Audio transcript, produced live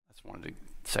Just wanted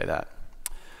to say that.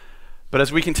 But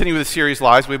as we continue with the series,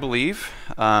 Lies We Believe,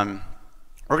 we're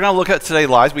going to look at today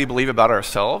lies we believe about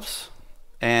ourselves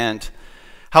and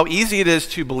how easy it is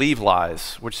to believe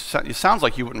lies, which it sounds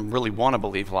like you wouldn't really want to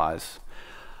believe lies.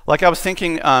 Like I was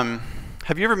thinking,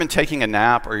 have you ever been taking a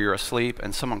nap or you're asleep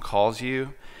and someone calls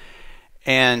you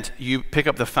and you pick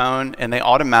up the phone and they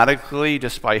automatically,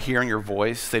 just by hearing your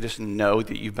voice, they just know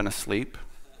that you've been asleep?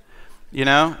 You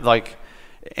know,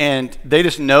 and they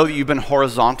just know that you've been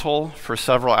horizontal for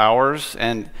several hours,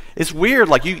 and it's weird.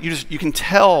 Like you can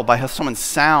tell by how someone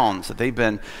sounds that they've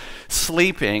been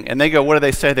sleeping, and they go, what do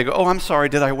they say? They go, "Oh, I'm sorry,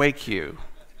 did I wake you?"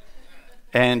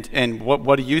 And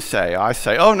what do you say? I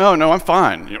say, "Oh, no, I'm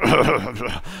fine."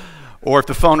 Or if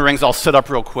the phone rings, I'll sit up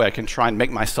real quick and try and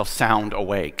make myself sound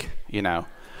awake. You know,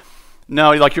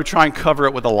 no, like you're trying to cover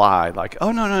it with a lie. Like,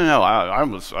 "Oh, no, I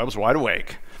was wide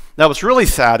awake." Now, what's really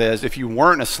sad is if you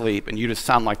weren't asleep and you just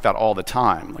sound like that all the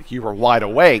time, like you were wide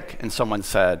awake and someone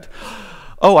said,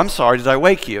 "Oh, I'm sorry, did I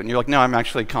wake you?" And you're like, "No, I'm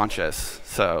actually conscious,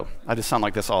 so I just sound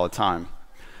like this all the time."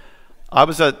 I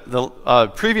was at the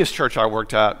previous church I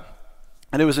worked at,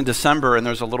 and it was in December, and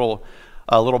there was a little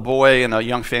boy and a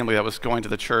young family that was going to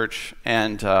the church,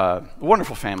 and a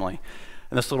wonderful family.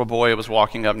 And this little boy was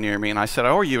walking up near me, and I said,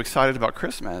 "Oh, are you excited about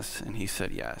Christmas?" And he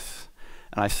said, "Yes."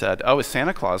 And I said, "Oh, is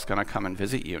Santa Claus going to come and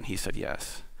visit you?" And he said,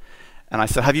 "Yes." And I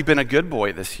said, "Have you been a good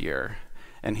boy this year?"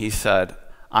 And he said,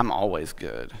 "I'm always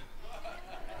good."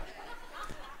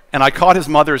 And I caught his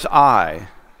mother's eye,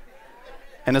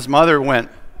 and his mother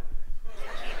went,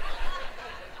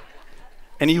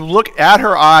 and you look at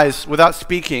her eyes without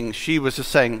speaking, she was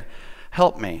just saying,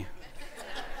 "Help me."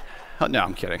 Oh, no,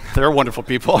 I'm kidding. They're wonderful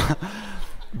people.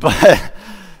 But,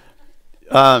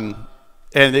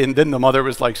 And then the mother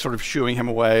was like sort of shooing him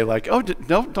away, like, "Oh,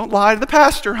 no, don't lie to the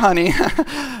pastor, honey.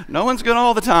 No one's good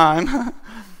all the time."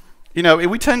 You know,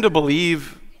 we tend to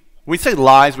believe, when we say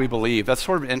lies we believe, that's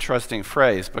sort of an interesting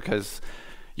phrase because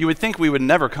you would think we would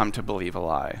never come to believe a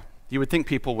lie. You would think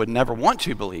people would never want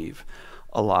to believe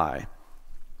a lie.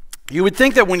 You would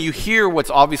think that when you hear what's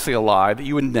obviously a lie, that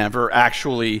you would never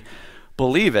actually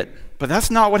believe it. But that's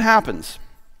not what happens.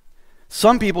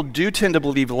 Some people do tend to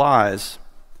believe lies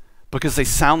because they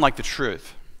sound like the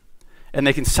truth. And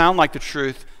they can sound like the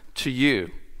truth to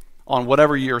you on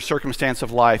whatever your circumstance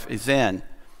of life is in.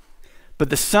 But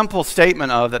the simple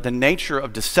statement of that the nature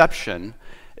of deception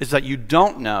is that you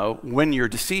don't know when you're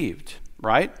deceived,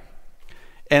 right?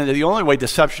 And the only way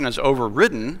deception is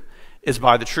overridden is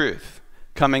by the truth,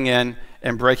 coming in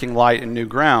and breaking light and new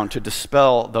ground to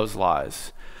dispel those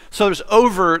lies. So there's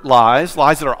overt lies,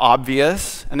 lies that are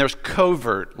obvious, and there's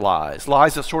covert lies,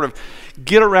 lies that sort of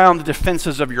get around the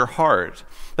defenses of your heart,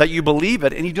 that you believe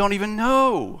it and you don't even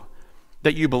know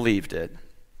that you believed it.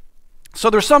 So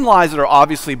there's some lies that are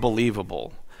obviously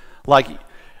believable. Like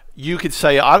you could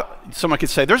say, someone could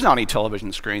say, "There's not any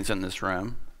television screens in this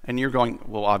room." And you're going,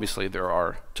 "Well, obviously there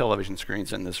are television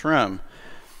screens in this room."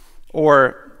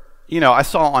 Or, you know, I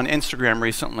saw on Instagram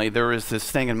recently, there was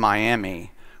this thing in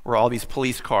Miami where all these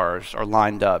police cars are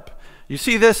lined up. You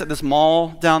see this at this mall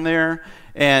down there,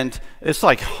 and it's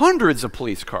like hundreds of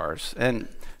police cars. And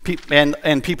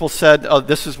people said, "Oh,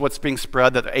 this is what's being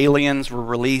spread, that aliens were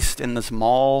released in this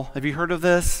mall." Have you heard of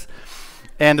this?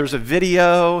 And there's a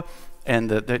video,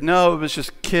 and no, it was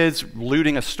just kids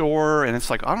looting a store, and it's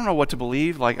like, I don't know what to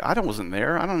believe. Like, I wasn't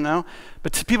there. I don't know.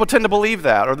 But people tend to believe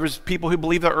that. Or there's people who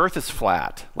believe the earth is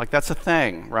flat. Like, that's a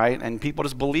thing, right? And people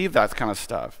just believe that kind of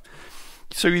stuff.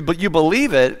 So you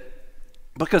believe it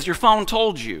because your phone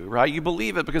told you, right? You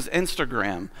believe it because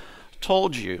Instagram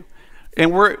told you.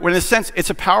 And we're in a sense, it's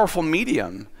a powerful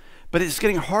medium, but it's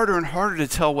getting harder and harder to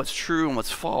tell what's true and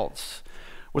what's false.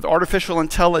 With artificial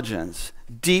intelligence,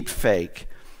 deep fake,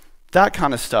 that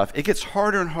kind of stuff, it gets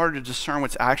harder and harder to discern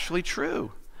what's actually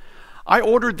true. I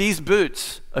ordered these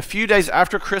boots a few days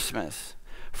after Christmas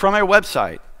from a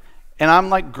website, and I'm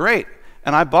like, great.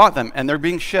 And I bought them, and they're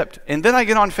being shipped. And then I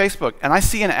get on Facebook, and I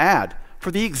see an ad for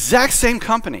the exact same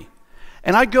company.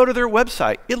 And I go to their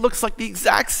website. It looks like the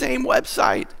exact same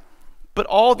website, but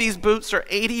all these boots are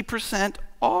 80%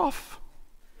 off.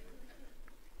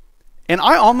 And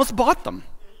I almost bought them,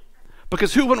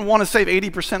 because who wouldn't want to save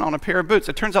 80% on a pair of boots?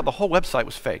 It turns out the whole website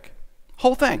was fake.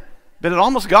 Whole thing. But it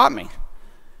almost got me.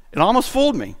 It almost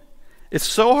fooled me. It's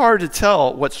so hard to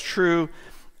tell what's true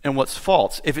and what's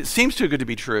false. If it seems too good to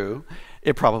be true,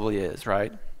 it probably is,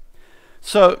 right?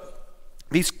 So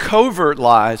these covert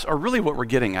lies are really what we're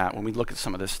getting at when we look at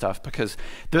some of this stuff, because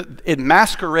it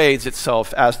masquerades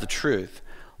itself as the truth.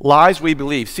 Lies we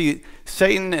believe. See,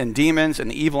 Satan and demons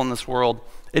and the evil in this world,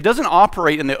 it doesn't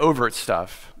operate in the overt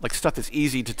stuff, like stuff that's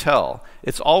easy to tell.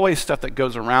 It's always stuff that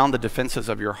goes around the defenses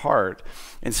of your heart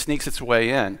and sneaks its way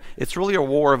in. It's really a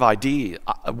war of ideas.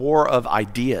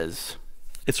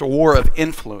 It's a war of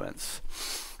influence.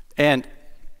 And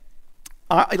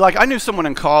I knew someone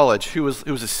in college who was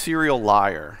a serial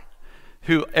liar,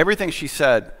 who everything she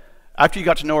said, after you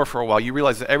got to know her for a while, you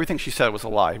realize that everything she said was a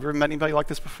lie. Have you ever met anybody like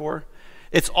this before?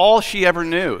 It's all she ever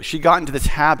knew. She got into this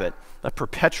habit of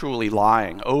perpetually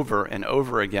lying over and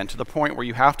over again, to the point where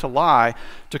you have to lie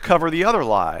to cover the other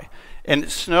lie. And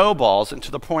it snowballs, and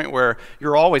to the point where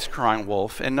you're always crying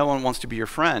wolf and no one wants to be your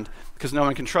friend because no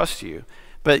one can trust you.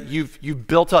 But you've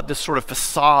built up this sort of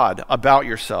facade about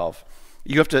yourself.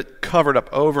 You have to cover it up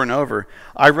over and over.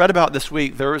 I read about this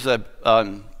week, there was a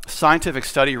scientific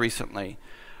study recently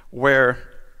where,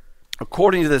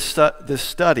 according to this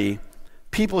study,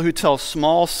 people who tell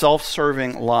small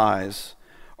self-serving lies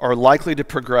are likely to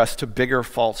progress to bigger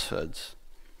falsehoods.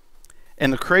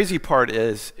 And the crazy part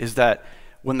is that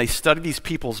when they study these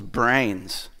people's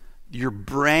brains, your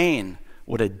brain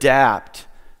would adapt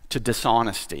to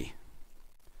dishonesty.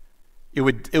 It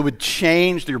would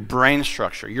change your brain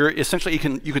structure. Essentially,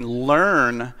 you can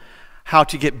learn how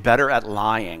to get better at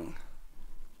lying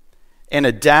and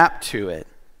adapt to it.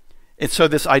 And so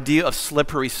this idea of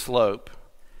slippery slope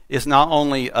is not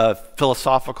only a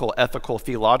philosophical, ethical,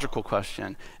 theological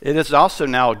question, it is also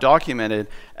now documented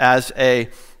as a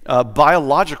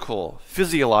biological,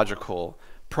 physiological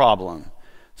problem.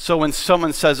 So when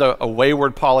someone says a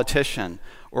wayward politician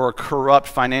or a corrupt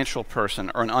financial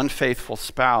person or an unfaithful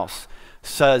spouse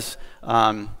says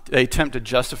they attempt to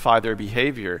justify their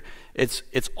behavior,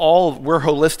 we're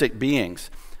holistic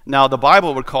beings. Now, the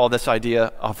Bible would call this idea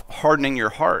of hardening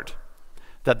your heart,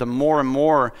 that the more and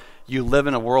more you live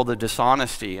in a world of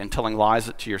dishonesty and telling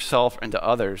lies to yourself and to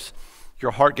others,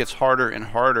 your heart gets harder and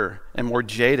harder and more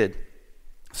jaded.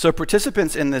 So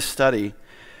participants in this study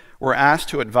were asked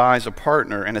to advise a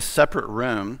partner in a separate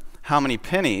room how many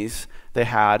pennies they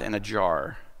had in a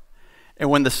jar. And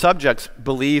when the subjects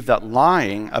believed that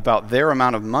lying about their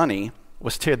amount of money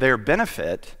was to their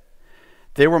benefit,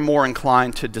 they were more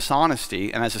inclined to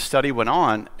dishonesty. And as the study went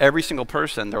on, every single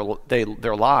person,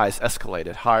 their lies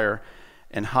escalated higher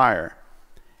and higher.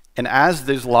 And as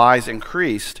these lies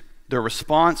increased, their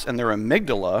response and their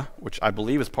amygdala, which I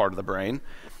believe is part of the brain,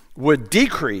 would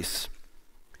decrease.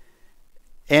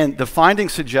 And the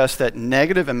findings suggest that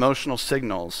negative emotional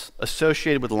signals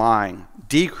associated with lying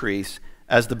decrease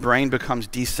as the brain becomes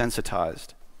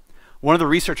desensitized. One of the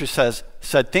researchers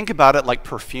said, think about it like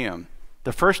perfume.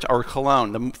 Or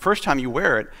cologne. The first time you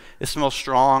wear it, it smells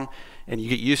strong, and you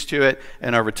get used to it,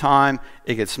 and over time,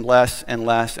 it gets less and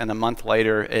less, and a month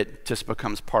later, it just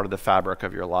becomes part of the fabric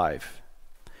of your life.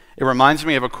 It reminds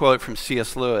me of a quote from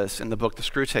C.S. Lewis in the book The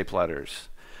Screwtape Letters,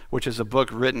 which is a book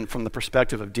written from the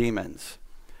perspective of demons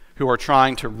who are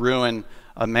trying to ruin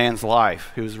a man's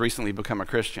life who's recently become a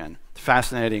Christian.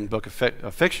 Fascinating book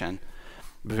of fiction,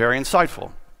 very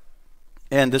insightful.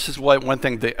 And this is one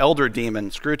thing the elder demon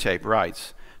Screwtape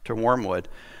writes to Wormwood.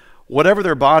 Whatever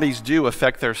their bodies do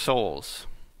affect their souls.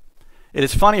 It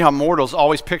is funny how mortals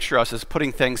always picture us as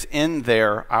putting things in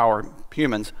our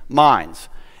humans' minds.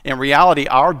 In reality,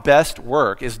 our best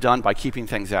work is done by keeping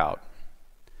things out.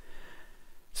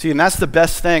 See, and that's the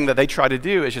best thing that they try to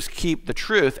do, is just keep the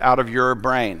truth out of your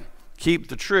brain. Keep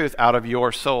the truth out of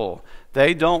your soul.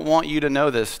 They don't want you to know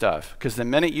this stuff, because the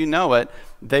minute you know it,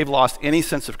 they've lost any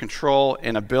sense of control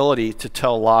and ability to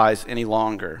tell lies any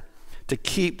longer, to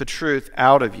keep the truth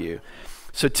out of you.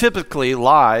 So typically,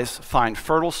 lies find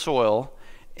fertile soil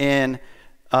in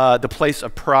the place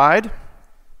of pride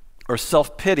or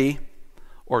self-pity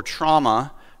or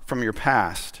trauma from your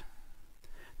past.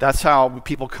 That's how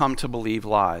people come to believe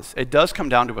lies. It does come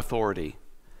down to authority.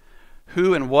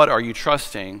 Who and what are you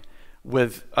trusting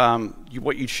with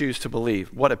what you choose to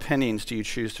believe? What opinions do you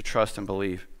choose to trust and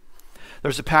believe?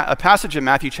 There's a passage in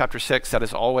Matthew chapter 6 that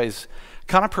has always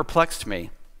kind of perplexed me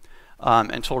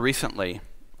until recently,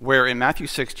 where in Matthew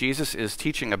 6, Jesus is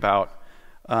teaching about,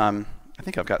 I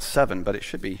think I've got 7, but it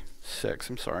should be 6,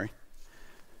 I'm sorry.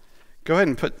 Go ahead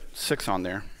and put 6 on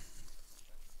there.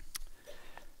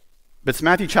 But it's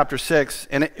Matthew chapter 6,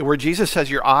 where Jesus says,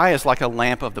 your eye is like a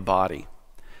lamp of the body.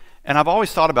 And I've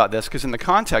always thought about this, because in the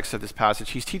context of this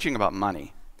passage, he's teaching about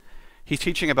money. He's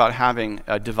teaching about having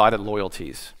divided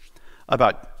loyalties,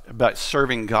 about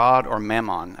serving God or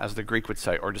mammon, as the Greek would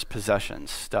say, or just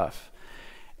possessions, stuff.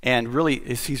 And really,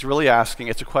 he's really asking,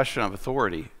 it's a question of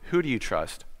authority. Who do you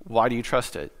trust? Why do you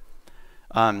trust it?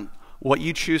 What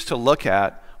you choose to look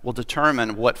at will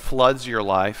determine what floods your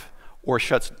life or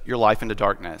shuts your life into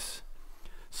darkness.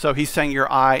 So he's saying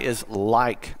your eye is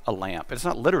like a lamp. It's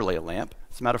not literally a lamp,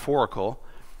 it's metaphorical.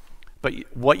 But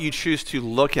what you choose to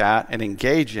look at and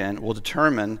engage in will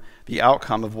determine the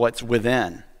outcome of what's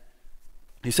within.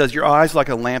 He says your eye is like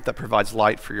a lamp that provides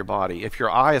light for your body. If your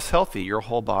eye is healthy, your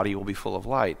whole body will be full of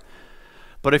light.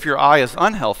 But if your eye is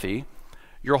unhealthy,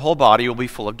 your whole body will be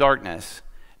full of darkness.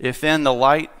 If then the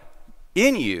light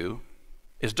in you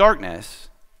is darkness,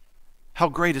 how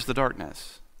great is the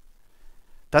darkness?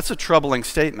 That's a troubling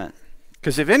statement.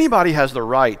 Because if anybody has the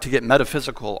right to get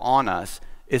metaphysical on us,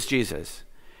 it's Jesus.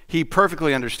 He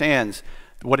perfectly understands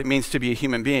what it means to be a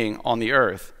human being on the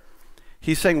earth.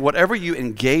 He's saying whatever you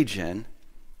engage in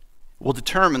will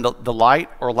determine the light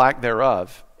or lack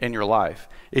thereof in your life.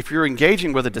 If you're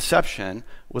engaging with a deception,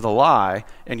 with a lie,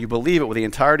 and you believe it with the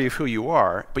entirety of who you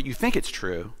are, but you think it's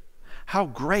true, how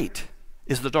great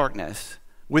is the darkness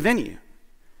within you?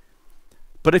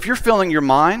 But if you're filling your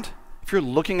mind, if you're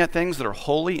looking at things that are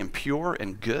holy and pure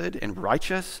and good and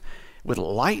righteous with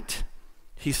light,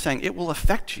 he's saying it will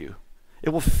affect you. It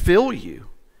will fill you.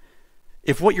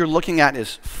 If what you're looking at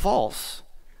is false,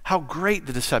 how great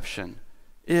the deception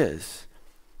is.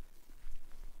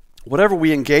 Whatever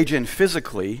we engage in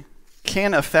physically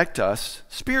can affect us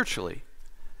spiritually.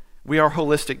 We are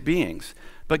holistic beings.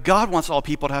 But God wants all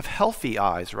people to have healthy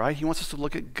eyes, right? He wants us to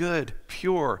look at good,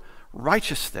 pure,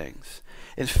 righteous things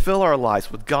and fill our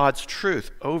lives with God's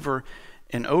truth over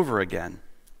and over again.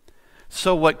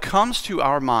 So what comes to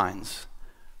our minds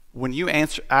when you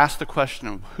ask the question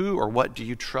of who or what do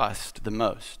you trust the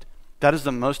most, that is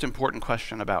the most important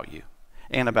question about you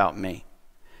and about me.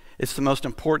 It's the most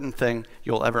important thing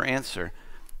you'll ever answer.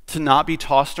 To not be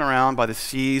tossed around by the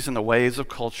seas and the waves of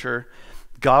culture.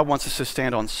 God wants us to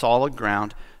stand on solid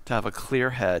ground, to have a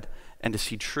clear head, and to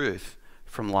see truth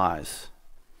from lies.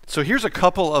 So here's a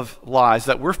couple of lies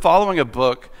that we're following a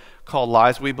book called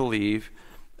Lies We Believe,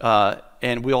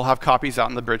 and we'll have copies out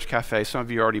in the Bridge Cafe. Some of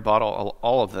you already bought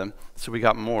all of them, so we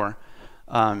got more.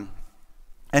 And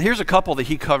here's a couple that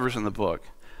he covers in the book.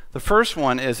 The first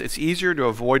one is, it's easier to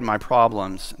avoid my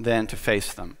problems than to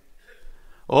face them.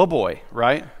 Oh boy,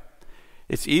 right?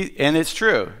 And it's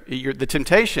true. The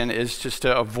temptation is just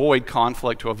to avoid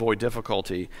conflict, to avoid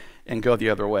difficulty, and go the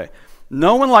other way.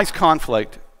 No one likes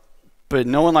conflict, but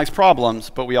no one likes problems,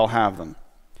 but we all have them.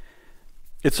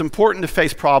 It's important to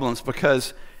face problems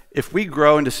because if we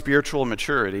grow into spiritual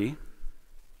maturity,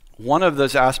 one of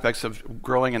those aspects of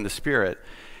growing in the Spirit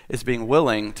is being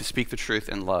willing to speak the truth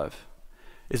in love,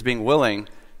 is being willing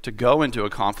to go into a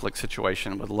conflict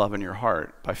situation with love in your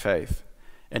heart by faith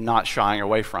and not shying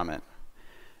away from it.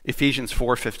 Ephesians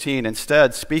 4:15,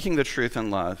 instead, speaking the truth in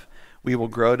love, we will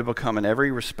grow to become in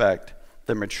every respect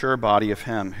the mature body of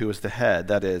him who is the head,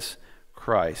 that is,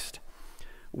 Christ.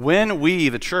 When we,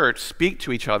 the church, speak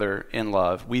to each other in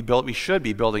love, we should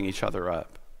be building each other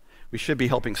up. We should be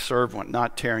helping serve one,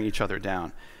 not tearing each other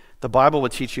down. The Bible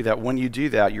would teach you that when you do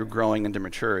that, you're growing into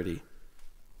maturity.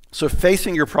 So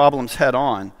facing your problems head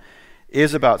on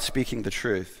is about speaking the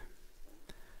truth.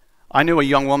 I knew a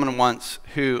young woman once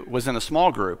who was in a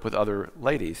small group with other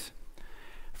ladies.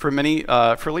 For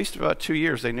at least about 2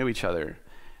 years, they knew each other.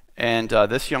 And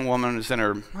this young woman was in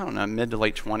her, mid to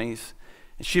late 20s.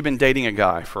 And she'd been dating a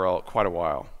guy for quite a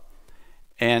while.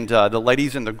 And the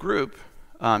ladies in the group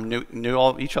knew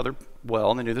all each other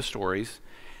well, and they knew the stories.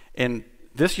 And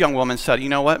this young woman said, you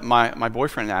know what, my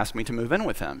boyfriend asked me to move in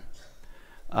with him,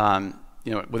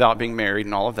 without being married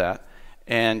and all of that.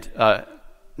 And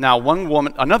now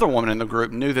another woman in the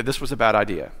group knew that this was a bad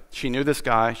idea. She knew this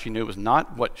guy. She knew it was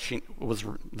not was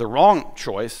the wrong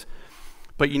choice.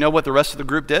 But you know what the rest of the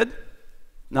group did?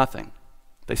 Nothing.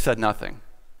 They said nothing.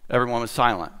 Everyone was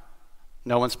silent.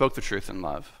 No one spoke the truth in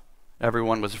love.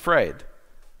 Everyone was afraid.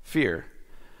 Fear.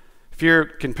 Fear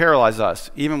can paralyze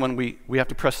us, even when we have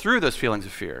to press through those feelings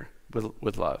of fear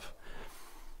with love.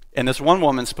 And this one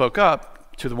woman spoke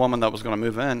up to the woman that was going to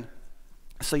move in.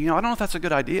 So, I don't know if that's a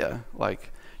good idea.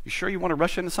 Like, you sure you want to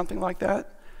rush into something like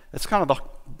that? It's kind of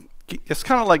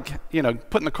like,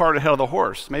 putting the cart ahead of the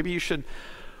horse. Maybe you should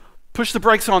push the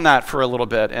brakes on that for a little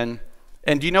bit. And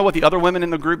do you know what the other women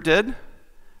in the group did?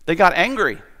 They got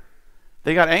angry.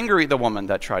 They got angry at the woman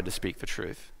that tried to speak the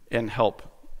truth and help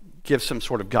give some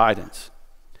sort of guidance.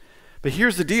 But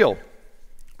here's the deal.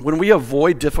 When we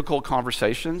avoid difficult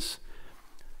conversations,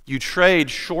 you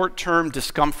trade short-term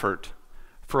discomfort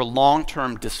for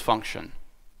long-term dysfunction.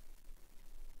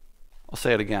 I'll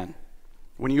say it again.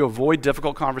 When you avoid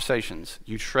difficult conversations,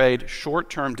 you trade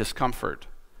short-term discomfort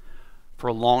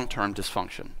for long-term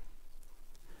dysfunction.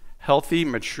 Healthy,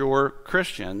 mature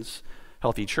Christians,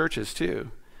 healthy churches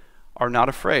too, are not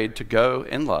afraid to go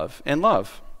in love,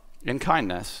 in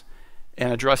kindness,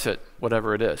 and address it,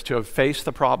 whatever it is, to face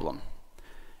the problem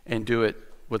and do it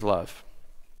with love.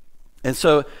 And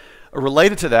so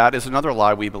related to that is another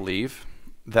lie we believe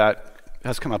that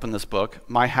has come up in this book.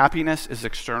 My happiness is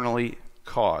externally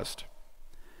caused.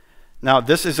 Now,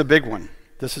 this is a big one.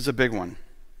 This is a big one.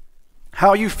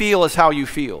 How you feel is how you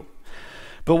feel.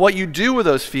 But what you do with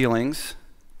those feelings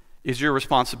is your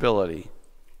responsibility.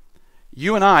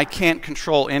 You and I can't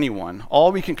control anyone.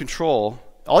 All you can control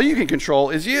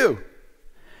is you.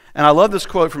 And I love this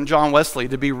quote from John Wesley,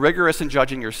 to be rigorous in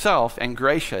judging yourself and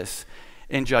gracious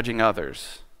in judging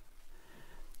others.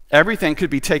 Everything could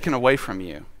be taken away from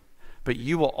you, but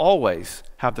you will always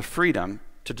have the freedom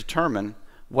to determine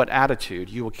what attitude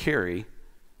you will carry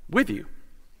with you.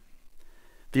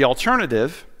 The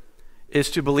alternative is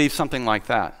to believe something like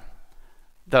that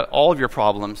all of your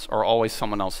problems are always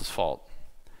someone else's fault.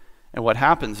 And what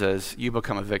happens is you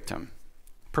become a victim,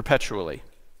 perpetually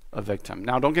a victim.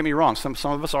 Now, don't get me wrong, some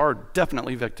of us are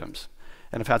definitely victims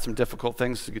and have had some difficult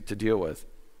things to deal with.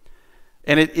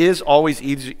 And it is always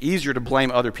easier to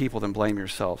blame other people than blame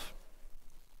yourself.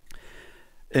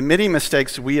 Admitting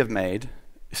mistakes we have made,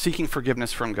 seeking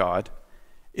forgiveness from God,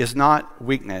 is not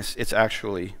weakness, it's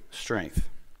actually strength.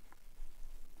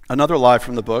 Another lie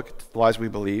from the book, the lies we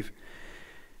believe,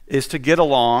 is to get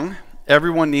along,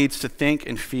 everyone needs to think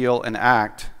and feel and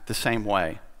act the same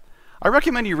way. I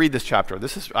recommend you read this chapter.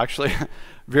 This is actually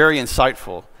very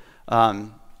insightful.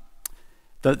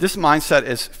 This mindset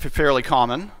is fairly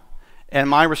common, and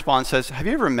my response is, have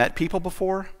you ever met people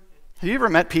before? Have you ever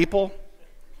met people?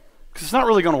 Because it's not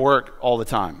really going to work all the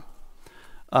time.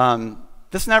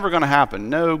 This is never going to happen.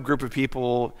 No group of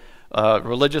people,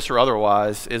 religious or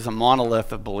otherwise, is a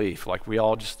monolith of belief. Like we're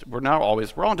all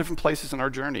in different places in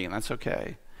our journey, and that's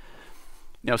okay.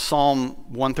 You know, Psalm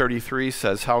 133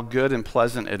 says, how good and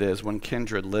pleasant it is when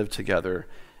kindred live together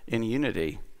in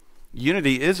unity.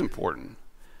 Unity is important.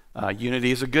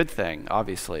 Unity is a good thing,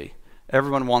 obviously.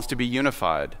 Everyone wants to be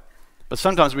unified. But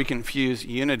sometimes we confuse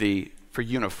unity for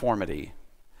uniformity.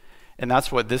 And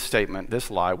that's what this statement,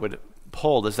 this lie, would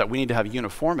hold, is that we need to have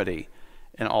uniformity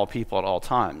in all people at all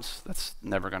times. That's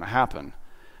never going to happen.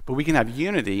 But we can have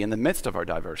unity in the midst of our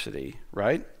diversity,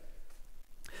 right?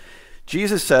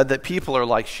 Jesus said that people are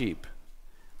like sheep.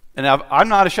 And I'm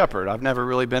not a shepherd. I've never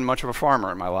really been much of a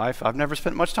farmer in my life. I've never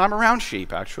spent much time around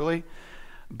sheep, actually.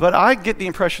 But I get the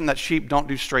impression that sheep don't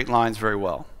do straight lines very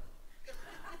well.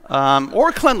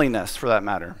 Or cleanliness, for that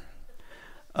matter.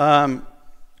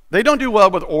 They don't do well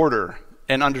with order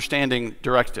and understanding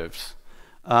directives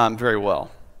very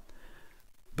well.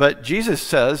 But Jesus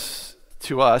says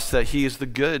to us that he is the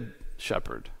good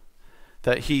shepherd,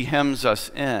 that he hems us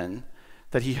in,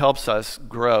 that he helps us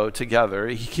grow together.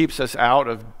 He keeps us out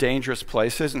of dangerous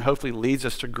places and hopefully leads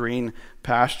us to green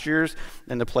pastures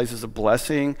and to places of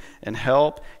blessing and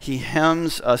help. He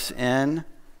hems us in,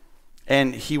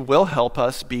 and he will help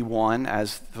us be one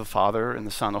as the Father and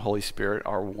the Son and the Holy Spirit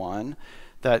are one,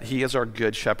 that he is our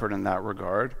good shepherd in that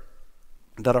regard,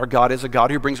 that our God is a God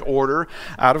who brings order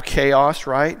out of chaos,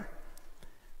 right?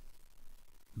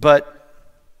 But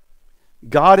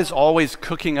God is always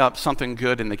cooking up something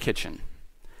good in the kitchen.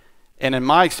 And in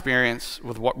my experience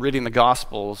with reading the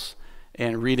Gospels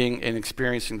and reading and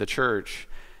experiencing the church,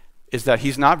 is that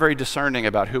he's not very discerning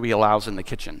about who he allows in the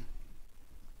kitchen.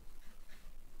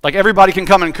 Like everybody can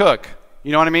come and cook,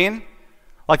 you know what I mean?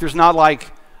 Like there's not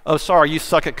like, oh, sorry, you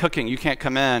suck at cooking, you can't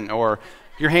come in, or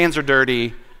your hands are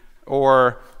dirty,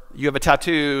 or you have a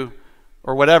tattoo,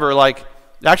 or whatever. Like,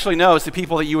 actually, no, it's the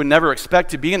people that you would never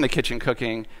expect to be in the kitchen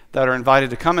cooking that are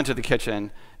invited to come into the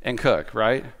kitchen and cook,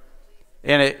 right?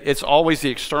 And it's always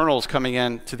the externals coming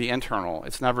in to the internal.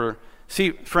 It's never, see,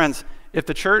 friends, if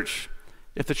the church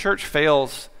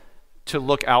fails to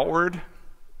look outward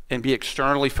and be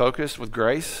externally focused with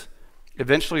grace,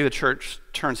 eventually the church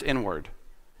turns inward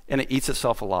and it eats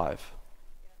itself alive.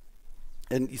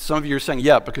 And some of you are saying,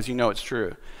 yeah, because you know it's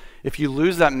true. If you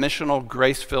lose that missional,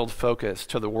 grace-filled focus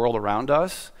to the world around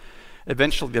us,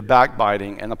 eventually the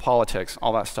backbiting and the politics,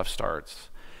 all that stuff starts.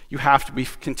 You have to be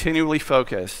continually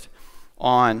focused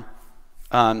on,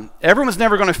 everyone's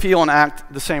never going to feel and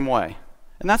act the same way.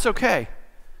 And that's okay.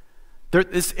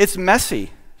 It's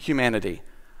messy, humanity.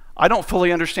 I don't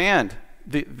fully understand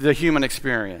the human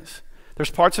experience. There's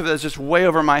parts of it that's just way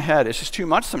over my head. It's just too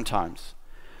much sometimes.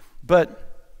 But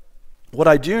what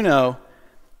I do know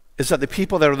is that the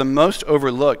people that are the most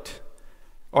overlooked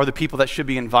are the people that should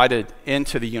be invited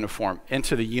into the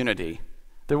unity.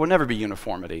 There will never be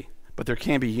uniformity, but there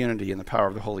can be unity in the power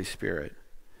of the Holy Spirit.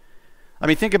 I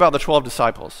mean, think about the 12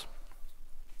 disciples.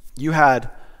 You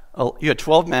had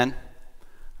 12 men,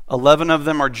 11 of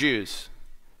them are Jews,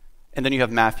 and then you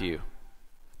have Matthew,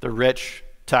 the rich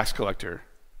tax collector,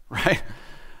 right?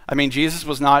 I mean, Jesus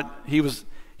was not, he was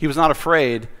not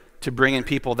afraid to bring in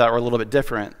people that were a little bit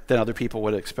different than other people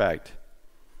would expect.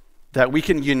 That we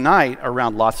can unite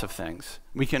around lots of things.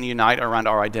 We can unite around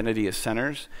our identity as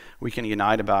sinners. We can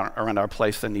unite around our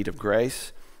place in need of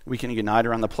grace. We can unite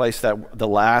around the place that the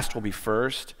last will be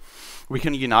first. We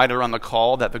can unite around the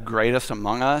call that the greatest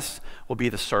among us will be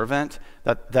the servant.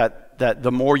 That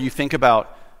the more you think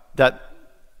about that,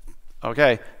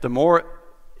 okay, the more,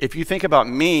 if you think about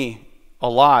me a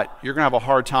lot, you're going to have a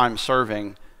hard time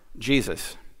serving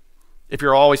Jesus. If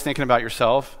you're always thinking about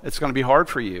yourself, it's going to be hard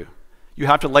for you. You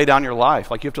have to lay down your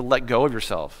life. Like, you have to let go of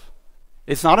yourself.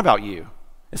 It's not about you.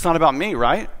 It's not about me,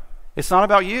 right? It's not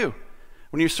about you.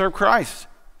 When you serve Christ,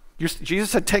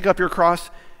 Jesus said, take up your cross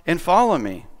and follow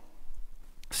me.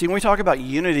 See, when we talk about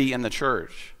unity in the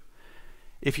church,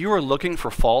 if you are looking for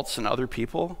faults in other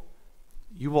people,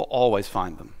 you will always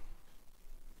find them,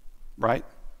 right?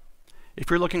 If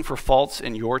you're looking for faults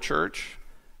in your church,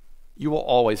 you will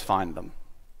always find them.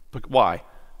 Why?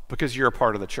 Because you're a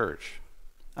part of the church,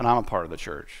 and I'm a part of the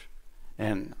church,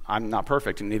 and I'm not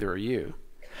perfect, and neither are you.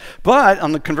 But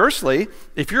conversely,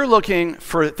 if you're looking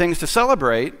for things to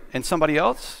celebrate in somebody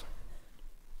else,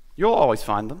 you'll always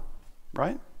find them,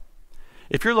 right?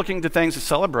 If you're looking to things to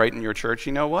celebrate in your church,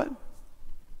 you know what?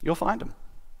 You'll find them,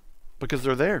 because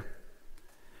they're there.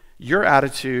 Your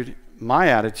attitude, my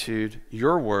attitude,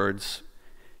 your words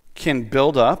can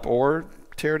build up or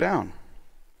tear down.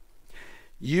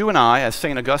 You and I, as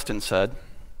St. Augustine said,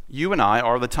 you and I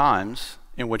are the times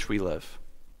in which we live.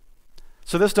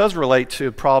 So this does relate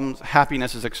to problems.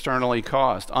 Happiness is externally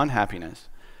caused, unhappiness.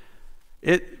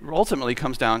 It ultimately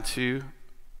comes down to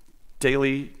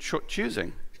daily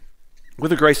choosing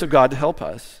with the grace of God to help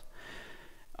us.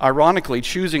 Ironically,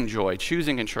 choosing joy,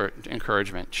 choosing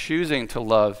encouragement, choosing to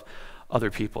love other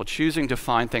people, choosing to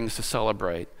find things to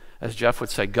celebrate. As Jeff would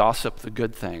say, gossip the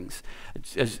good things.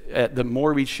 The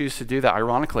more we choose to do that,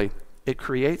 ironically, it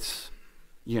creates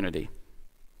unity.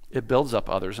 It builds up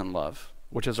others in love,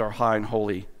 which is our high and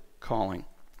holy calling.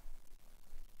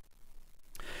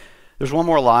 There's one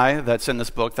more lie that's in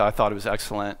this book that I thought was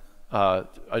excellent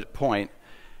point,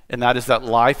 and that is that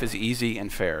life is easy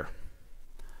and fair.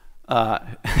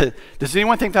 Does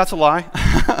anyone think that's a lie?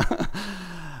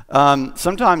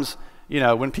 Sometimes,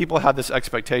 when people have this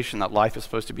expectation that life is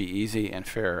supposed to be easy and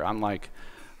fair, I'm like,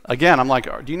 do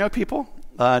you know people?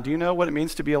 Do you know what it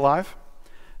means to be alive?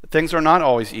 Things are not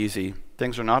always easy.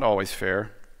 Things are not always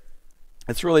fair.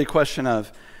 It's really a question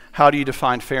of, how do you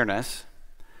define fairness?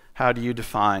 How do you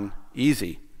define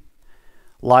easy?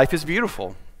 Life is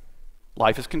beautiful.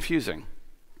 Life is confusing.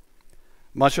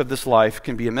 Much of this life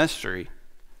can be a mystery.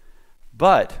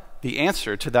 But the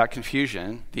answer to that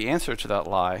confusion, the answer to that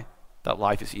lie, that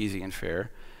life is easy and fair,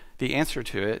 the answer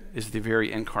to it is the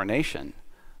very incarnation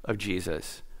of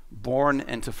Jesus, born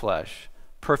into flesh,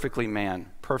 perfectly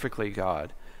man, perfectly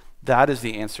God. That is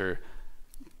the answer.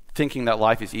 Thinking that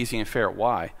life is easy and fair.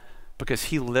 Why? Because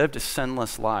he lived a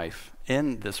sinless life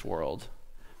in this world,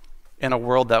 in a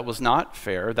world that was not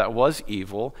fair, that was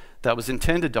evil, that was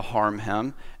intended to harm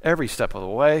him every step of the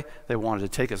way. They wanted to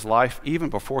take his life even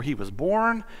before he was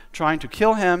born, trying to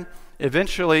kill him.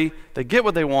 Eventually, they get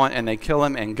what they want and they kill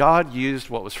him, and God used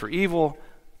what was for evil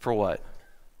for what?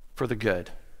 For the good.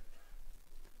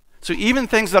 So even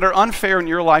things that are unfair in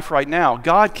your life right now,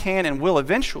 God can and will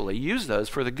eventually use those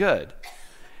for the good.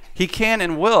 He can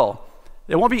and will.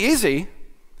 It won't be easy,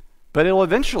 but it'll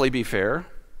eventually be fair,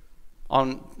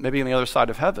 maybe on the other side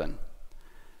of heaven.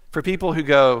 For people who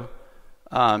go,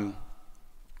 I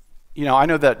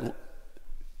know that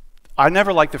I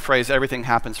never like the phrase, everything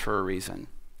happens for a reason.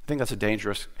 I think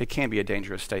it can be a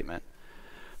dangerous statement.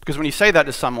 Because when you say that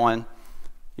to someone,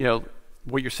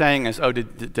 what you're saying is, oh,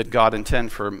 did God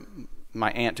intend for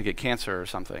my aunt to get cancer or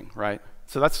something, right?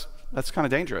 So that's kind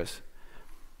of dangerous.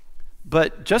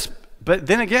 But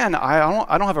then again, I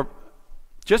don't have a,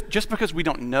 just because we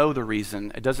don't know the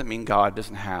reason, it doesn't mean God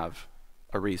doesn't have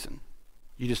a reason.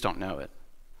 You just don't know it.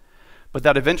 But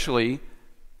that eventually,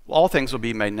 all things will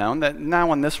be made known, that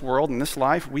now in this world, in this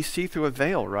life, we see through a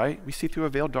veil, right? We see through a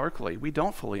veil darkly. We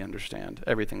don't fully understand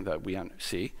everything that we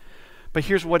see. But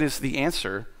here's what is the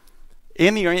answer.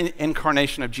 In the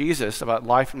incarnation of Jesus, about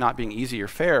life not being easy or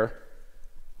fair,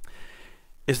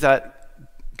 is that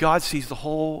God sees the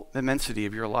whole immensity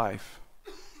of your life.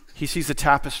 He sees the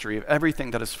tapestry of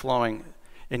everything that is flowing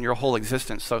in your whole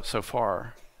existence so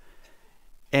far.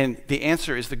 And the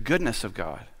answer is the goodness of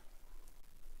God.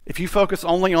 If you focus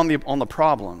only on the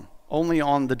problem, only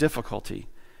on the difficulty,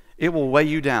 it will weigh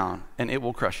you down and it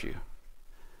will crush you.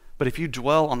 But if you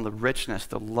dwell on the richness,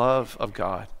 the love of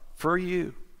God for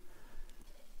you,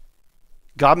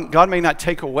 God may not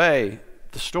take away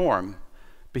the storm,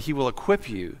 but he will equip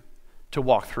you to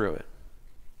walk through it.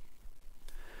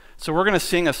 So we're going to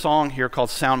sing a song here called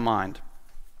Sound Mind.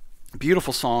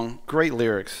 Beautiful song, great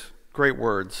lyrics, great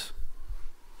words.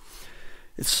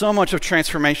 It's so much of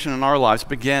transformation in our lives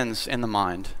begins in the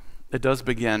mind. It does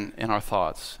begin in our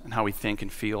thoughts and how we think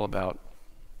and feel about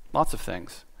lots of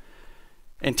things.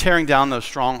 And tearing down those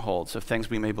strongholds of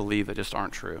things we may believe that just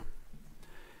aren't true.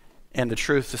 And the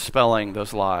truth dispelling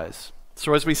those lies.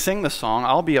 So as we sing this song,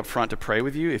 I'll be up front to pray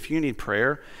with you. If you need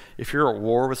prayer, if you're at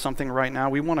war with something right now,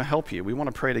 we want to help you. We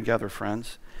want to pray together,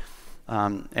 friends.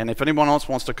 And if anyone else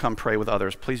wants to come pray with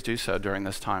others, please do so during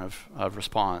this time of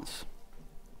response.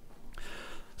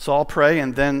 So I'll pray,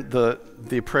 and then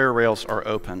the prayer rails are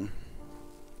open.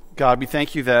 God, we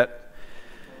thank you that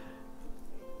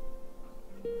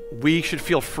we should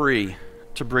feel free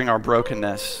to bring our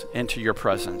brokenness into your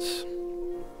presence.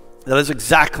 That is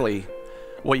exactly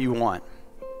what you want.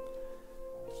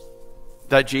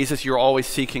 That, Jesus, you're always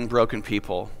seeking broken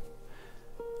people.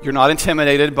 You're not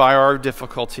intimidated by our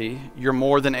difficulty. You're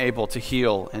more than able to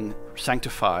heal and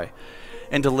sanctify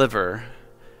and deliver.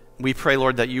 We pray,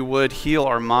 Lord, that you would heal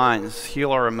our minds,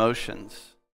 heal our emotions.